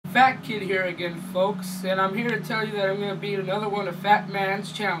Fat Kid here again, folks, and I'm here to tell you that I'm going to beat another one of Fat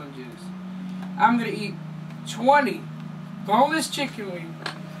Man's challenges. I'm going to eat 20 boneless chicken wings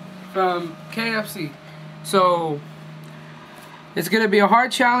from KFC. So, it's going to be a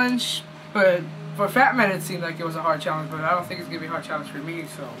hard challenge, but for Fat Man it seemed like it was a hard challenge, but I don't think it's going to be a hard challenge for me,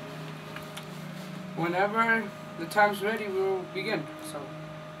 so whenever the time's ready, we'll begin. So,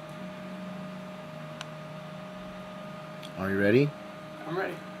 are you ready? I'm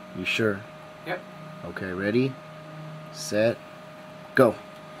ready. You sure? Yep. Okay, ready, set, go.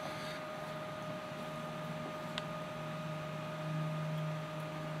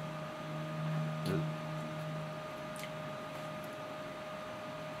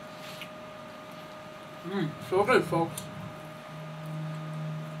 So good, folks.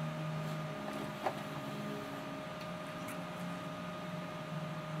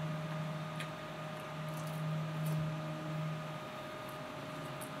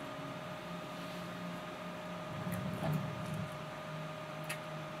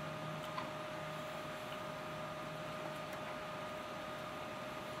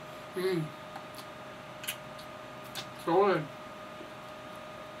 So good.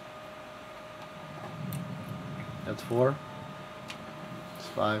 That's 4. It's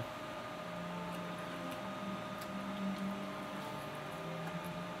 5.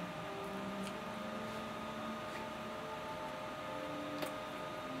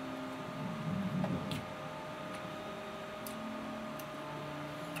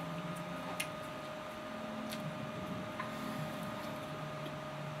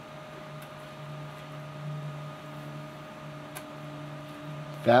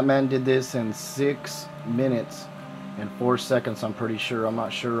 Fat Man did this in 6 minutes and 4 seconds, I'm pretty sure. I'm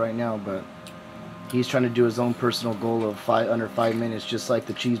not sure right now, but he's trying to do his own personal goal of under 5 minutes, just like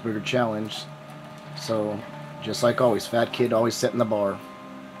the cheeseburger challenge. So, just like always, Fat Kid always setting the bar.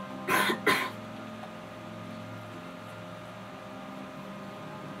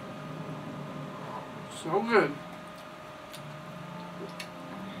 So good.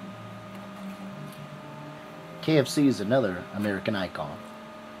 KFC is another American icon.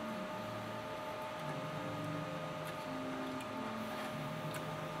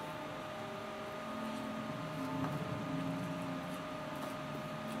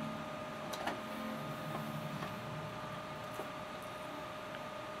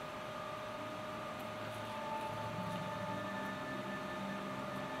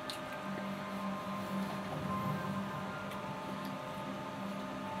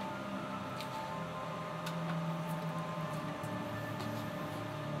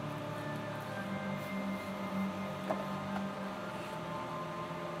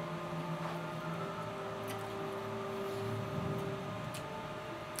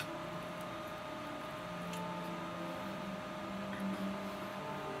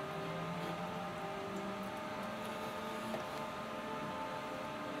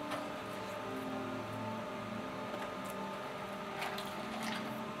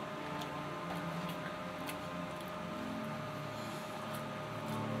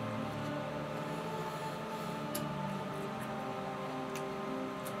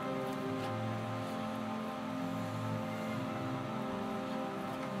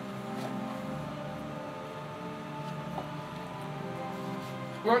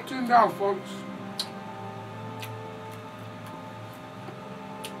 $14 down, folks.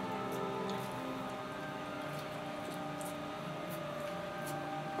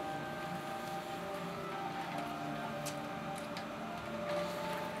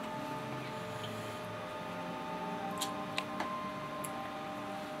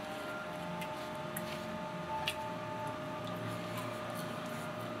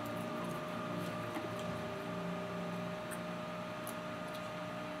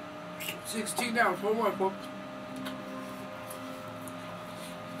 $16 down, 4 more, folks.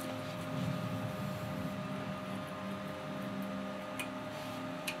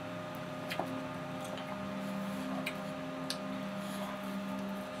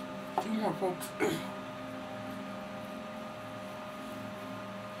 Two more, folks.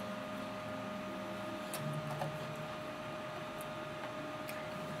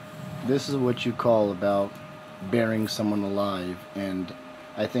 This is what you call about burying someone alive, and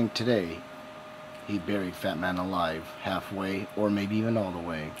I think today he buried Fat Man alive, halfway, or maybe even all the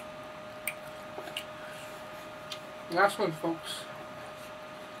way. Last one, folks.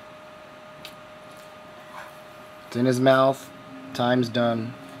 It's in his mouth. Time's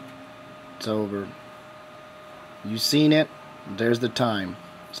done. It's over. You seen it. There's the time.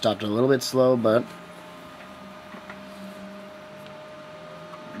 Stopped a little bit slow, but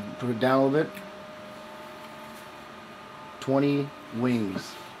put it down a little bit. 20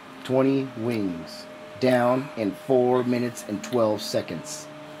 wings. 20 wings down in 4 minutes and 12 seconds.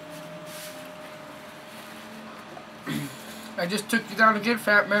 I just took you down again,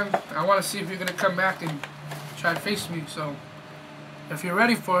 Fat Man. I want to see if you're going to come back and try to face me. So, if you're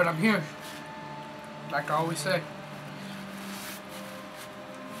ready for it, I'm here. Like I always say.